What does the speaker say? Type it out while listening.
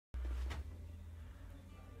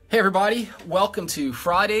Hey everybody, welcome to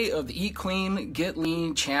Friday of the Eat Clean, Get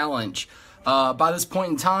Lean Challenge. By this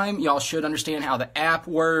point in time, y'all should understand how the app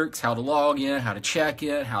works, how to log in, how to check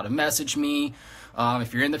in, how to message me.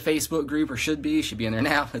 If you're in the Facebook group, or should be in there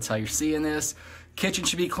now, that's how you're seeing this. Kitchen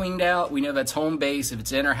should be cleaned out. We know that's home base. If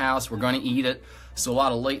it's in our house, we're going to eat it. So a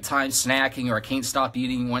lot of late time snacking, or I can't stop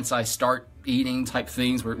eating once I start eating type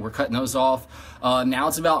things, we're cutting those off. Now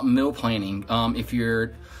it's about meal planning. If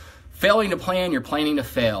you're failing to plan, you're planning to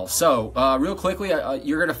fail. So real quickly,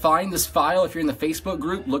 you're going to find this file. If you're in the Facebook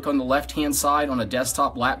group, look on the left-hand side on a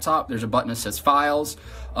desktop, laptop. There's a button that says Files.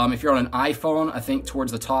 If you're on an iPhone, I think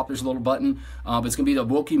towards the top there's a little button. But it's going to be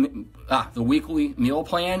the weekly meal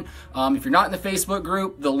plan. If you're not in the Facebook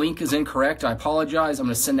group, the link is incorrect. I apologize. I'm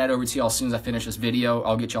going to send that over to y'all as soon as I finish this video.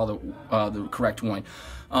 I'll get y'all the correct one.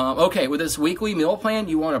 Okay, with this weekly meal plan,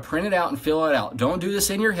 you want to print it out and fill it out. Don't do this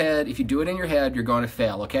in your head. If you do it in your head, you're going to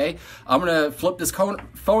fail, okay? I'm going to flip this phone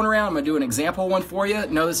around. I'm going to do an example one for you.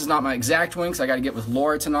 No, this is not my exact one because I got to get with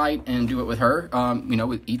Laura tonight and do it with her.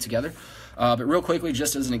 We eat together. But real quickly,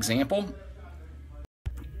 just as an example.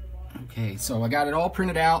 Okay, so I got it all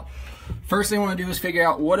printed out. First thing I want to do is figure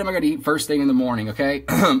out what am I going to eat first thing in the morning, okay?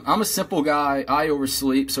 I'm a simple guy. I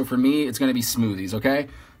oversleep, so for me, it's going to be smoothies, okay?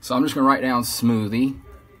 So I'm just going to write down smoothie.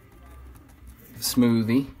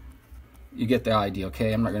 You get the idea,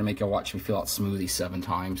 okay? I'm not going to make y'all watch me fill out smoothie 7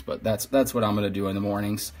 times, but that's what I'm going to do in the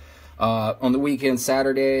mornings. On the weekends,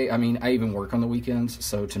 Saturday, I even work on the weekends,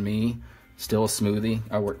 so to me, still a smoothie.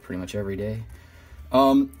 I work pretty much every day.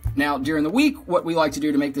 Now, during the week, what we like to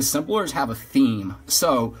do to make this simpler is have a theme.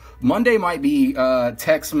 So, Monday might be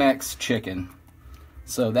Tex-Mex chicken.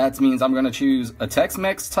 So that means I'm going to choose a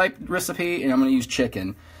Tex-Mex type recipe, and I'm going to use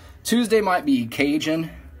chicken. Tuesday might be Cajun.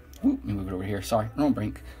 Ooh, let me move it over here. Sorry, wrong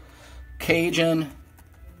brink. Cajun,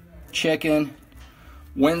 chicken.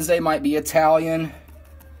 Wednesday might be Italian,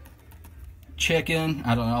 chicken.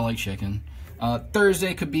 I don't know, I like chicken.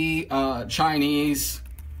 Thursday could be Chinese.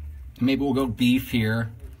 Maybe we'll go beef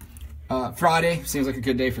here. Friday seems like a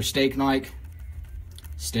good day for steak night.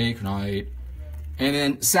 Steak night. And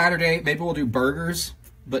then Saturday, maybe we'll do burgers,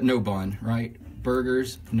 but no bun, right?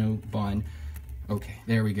 Burgers, no bun. Okay,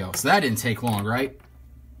 there we go. So that didn't take long, right?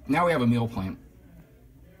 Now we have a meal plan.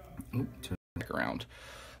 Ooh, turn it back around.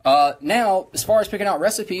 Now, as far as picking out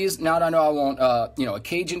recipes, now that I know I want, a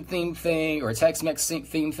Cajun themed thing or a Tex-Mex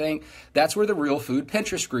themed thing, that's where the Real Food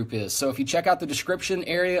Pinterest group is. So if you check out the description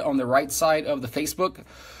area on the right side of the Facebook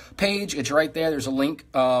page, it's right there. There's a link.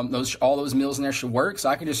 All those meals in there should work. So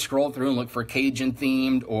I can just scroll through and look for Cajun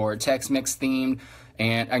themed or Tex-Mex themed,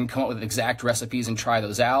 and I can come up with exact recipes and try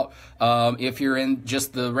those out. If you're in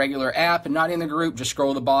just the regular app and not in the group, just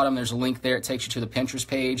scroll to the bottom. There's a link there. It takes you to the Pinterest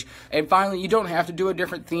page. And finally, you don't have to do a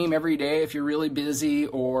different theme every day if you're really busy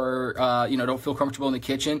or don't feel comfortable in the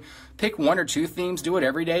kitchen. Pick 1 or 2 themes, do it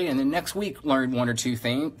every day, and then next week learn 1 or 2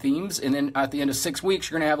 themes. And then at the end of 6 weeks,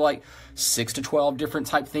 you're going to have like 6 to 12 different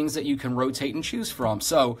type things that you can rotate and choose from.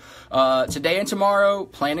 So today and tomorrow,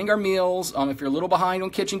 planning our meals. If you're a little behind on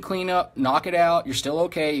kitchen cleanup, knock it out. You're still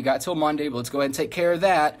okay. You got till Monday, but let's go ahead and take care of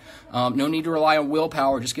that. No need to rely on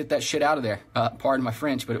willpower. Just get that shit out of there. Pardon my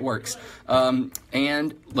French, but it works.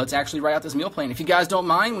 And let's actually write out this meal plan. If you guys don't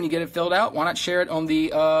mind, when you get it filled out, why not share it on the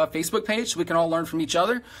Facebook page so we can all learn from each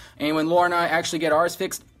other. And when Laura and I actually get ours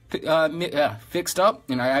fixed up,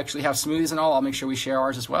 and I actually have smoothies and all, I'll make sure we share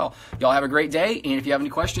ours as well. Y'all have a great day, and if you have any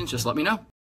questions, just let me know.